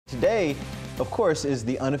Today, of course, is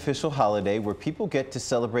the unofficial holiday where people get to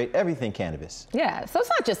celebrate everything cannabis. Yeah, so it's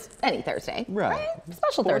not just any Thursday, right?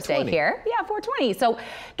 Special Thursday here. Yeah, 420. So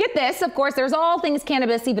get this, of course, there's all things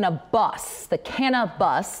cannabis, even a bus. The Canna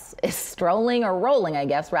bus is strolling or rolling, I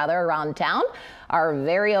guess, rather, around town. Our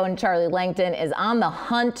very own Charlie Langton is on the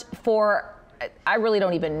hunt for, I really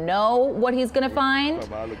don't even know what he's gonna find.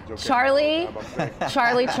 Charlie, what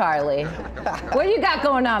do you got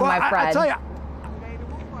going on, my friend? I tell you,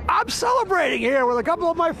 I'm celebrating here with a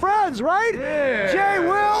couple of my friends, right? Yeah. Jay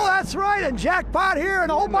Will, that's right, and Jackpot here,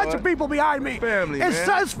 and a whole bunch of people behind me. Family, it's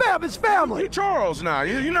man. It's family. You're Charles now.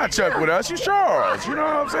 You're not Chuck with us. You're Charles. You know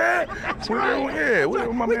what I'm saying? That's right.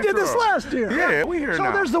 We did this last year. Yeah, right? we here so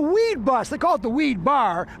now. So there's the weed bus. They call it the weed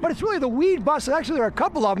bar, but it's really the weed bus. And actually, there are a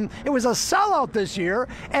couple of them. It was a sellout this year.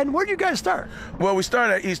 And where did you guys start? Well, we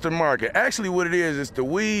started at Eastern Market. Actually, what it is, it's the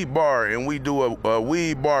weed bar, and we do a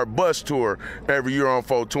weed bar bus tour every year on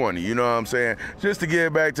 420. You know what I'm saying? Just to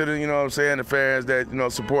give back to the, you know what I'm saying, the fans that, you know,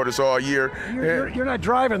 support us all year. You're not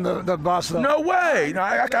driving the bus, though. No way. No,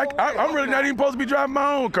 I'm really not even supposed to be driving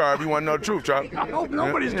my own car, if you want to know the truth, Chuck. I hope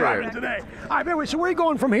nobody's driving today. All right, anyway, so where are you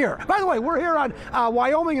going from here? By the way, we're here on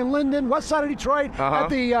Wyoming and Linden, west side of Detroit, at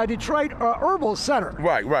the Detroit Herbal Center.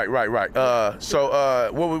 Right. So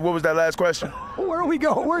what was that last question? Where are we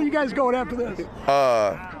going? Where are you guys going after this?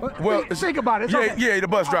 Well, think about it. Yeah, the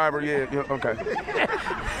bus driver. Yeah, okay.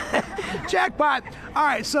 Jackpot. All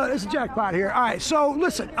right, so this is Jackpot here. All right, so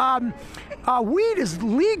listen, weed is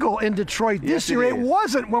legal in Detroit this year. It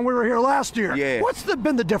wasn't when we were here last year. Yeah. What's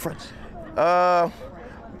been the difference?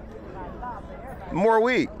 More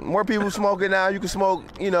weed. More people smoking now. You can smoke,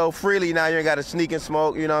 you know, freely now. You ain't got to sneak and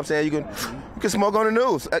smoke. You know what I'm saying? You can smoke on the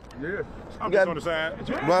news. Yeah. I'm just on the side.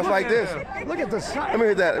 Runs like this. Look at the side. Let me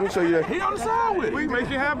hit that. Let me show you that. He on the side with it. Weed makes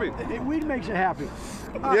you happy. Weed makes you happy.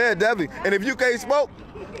 Yeah, definitely. And if you can't smoke,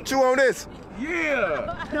 chew on this.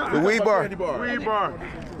 Yeah. The weed bar. Weed bar.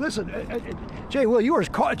 Listen, Jay Will, you were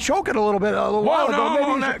choking a little bit a little while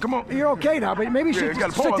ago. Maybe come on. You're okay now, but maybe you should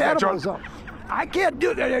just stick to edibles. I can't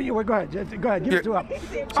do that. Go ahead. Go ahead. Give it to him.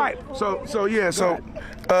 All right. So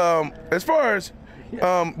as far as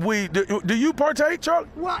weed, do you partake, Chuck?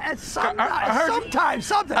 Well,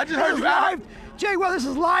 sometimes. I just heard you live. Jay, well, this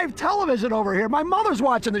is live television over here. My mother's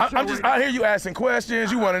watching the show. I hear you asking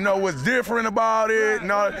questions. You want to know what's different about it,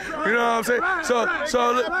 and all. You know what I'm saying? So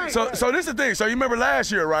this is the thing. So you remember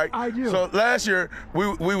last year, right? I do. So last year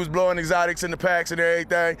we was blowing exotics in the packs and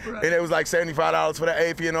everything, and it was like $75 for the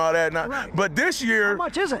AFI and all that. But this year, how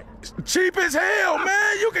much is it? Cheap as hell,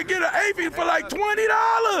 man. You can get an AFI for like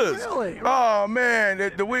 $20. Really? Oh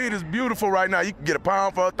man, the weed is beautiful right now. You can get a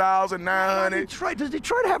pound for $1,900. Does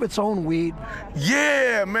Detroit have its own weed?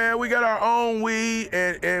 Yeah, man, we got our own weed,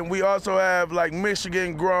 and we also have like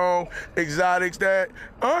Michigan grown exotics that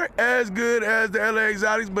aren't as good as the LA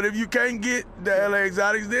exotics, but if you can't get the LA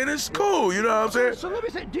exotics, then it's cool, you know what I'm saying? So let me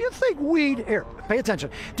say, do you think weed, here, pay attention,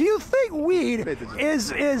 do you think weed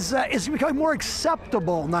is becoming more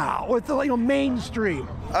acceptable now with the mainstream?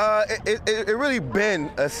 It really been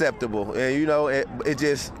acceptable, and you know, it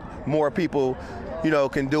just more people, you know,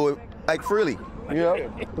 can do it like freely, you know?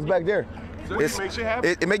 It's back there. It makes you happy?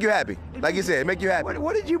 It make you happy. Like you said, it make you happy.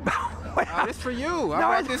 What did you... This for you. I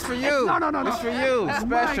bought this for you. No. This for you.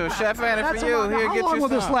 Special. Chef Anna for you. Here, get you some. How long will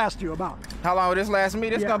this last you about? How long will this last me?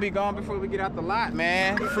 This gonna be gone before we get out the lot,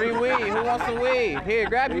 man. Free weed. Who wants some weed? Here,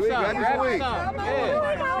 grab you some. Grab you some.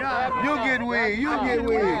 Yeah. You get weed. You get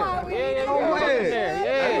weed.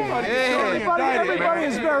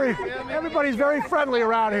 Everybody's very friendly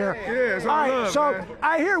around here. Yeah, all right, so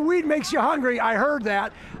I hear weed makes you hungry. I heard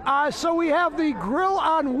that. So we have the grill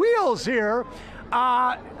on wheels here.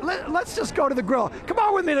 Let's just go to the grill. Come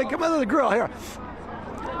on with me. Come on to the grill here.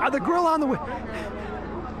 The grill on the wheel.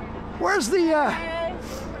 Where's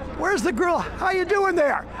the grill? How you doing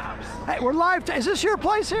there? Hey, we're live. Is this your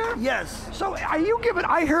place here? Yes. So are you giving?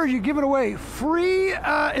 I heard you giving away free.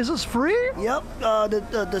 Is this free? Yep.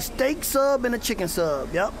 The steak sub and the chicken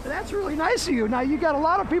sub. Yep. That's really nice of you. Now you got a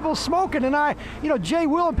lot of people smoking, and Jay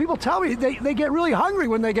Will and people tell me they get really hungry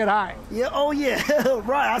when they get high. Yeah. Oh yeah.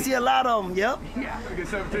 Right. I see a lot of them. Yep. Yeah. I get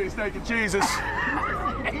 17 steak and cheeses.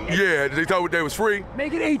 Yeah. They told me they was free.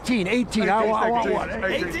 Make it 18. 18. I want one.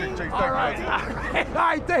 18. All right.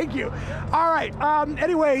 Thank you. All right.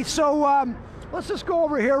 Anyway, so let's just go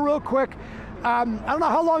over here real quick. I don't know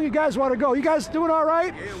how long you guys want to go. You guys doing all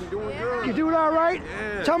right? Yeah, we're doing good. You doing all right?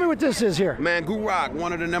 Yeah. Tell me what this is here. Man, Gurock,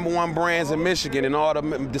 one of the #1 brands in Michigan and all the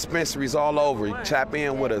dispensaries all over. Tap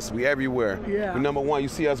in with us. We everywhere. Yeah. We #1. You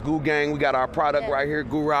see us, Goo Gang. We got our product right here,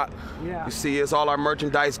 Gurock. Yeah. You see us, all our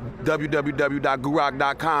merchandise,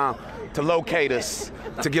 www.gurock.com. to locate us,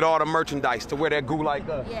 to get all the merchandise, to wear that goo like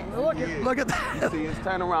us. Yes. Look at that. See, it's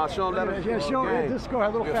turn around, show them that. Yeah, show game. this. Go ahead,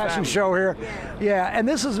 a little Good fashion family. show here. Yeah, and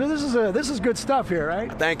this is good stuff here,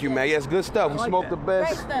 right? Thank you, man. Yeah, it's good stuff. We like smoke that. the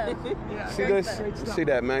best. See this? See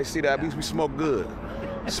that, man? See that? We smoke good.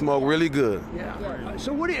 Smoke really good. Yeah.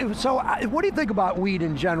 So what do you think about weed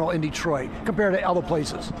in general in Detroit compared to other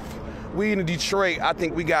places? We in Detroit, I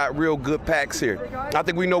think we got real good packs here. I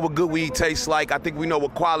think we know what good weed tastes like. I think we know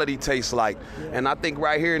what quality tastes like. And I think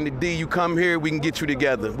right here in the D, you come here, we can get you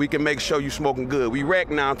together. We can make sure you smoking good. We rec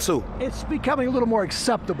now too. It's becoming a little more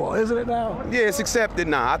acceptable, isn't it now? Yeah, it's accepted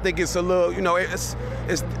now. I think it's a little, you know,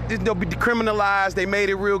 they'll be decriminalized. They made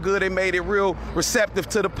it real good. They made it real receptive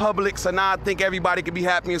to the public. So now I think everybody can be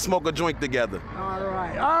happy and smoke a joint together.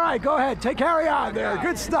 All right, go ahead. Carry on there.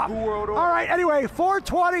 Good stuff. All right, anyway,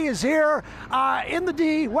 420 is here in the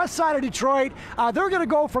D, west side of Detroit. They're going to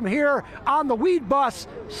go from here on the weed bus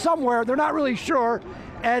somewhere. They're not really sure.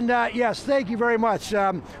 And yes, thank you very much.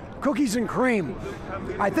 Cookies and cream.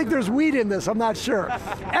 I think there's weed in this, I'm not sure.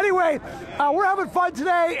 Anyway, we're having fun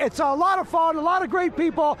today. It's a lot of fun, a lot of great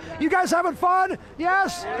people. You guys having fun?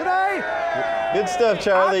 Yes, today? Good stuff,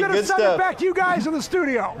 Charlie. I'm going to Good send stuff. it back to you guys in the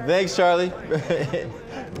studio. Thanks, Charlie.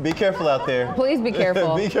 Be careful out there. Please be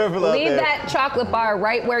careful. Be careful out Leave there. that chocolate bar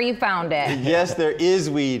right where you found it. Yes, there is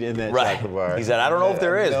weed in that chocolate bar. He said, I don't know if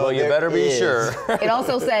there is. No, Well, you there better be is. sure. It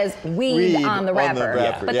also says weed on the wrapper.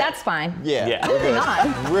 Yeah. But that's fine. Yeah. Yeah. We're Moving good.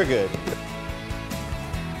 on. We're good.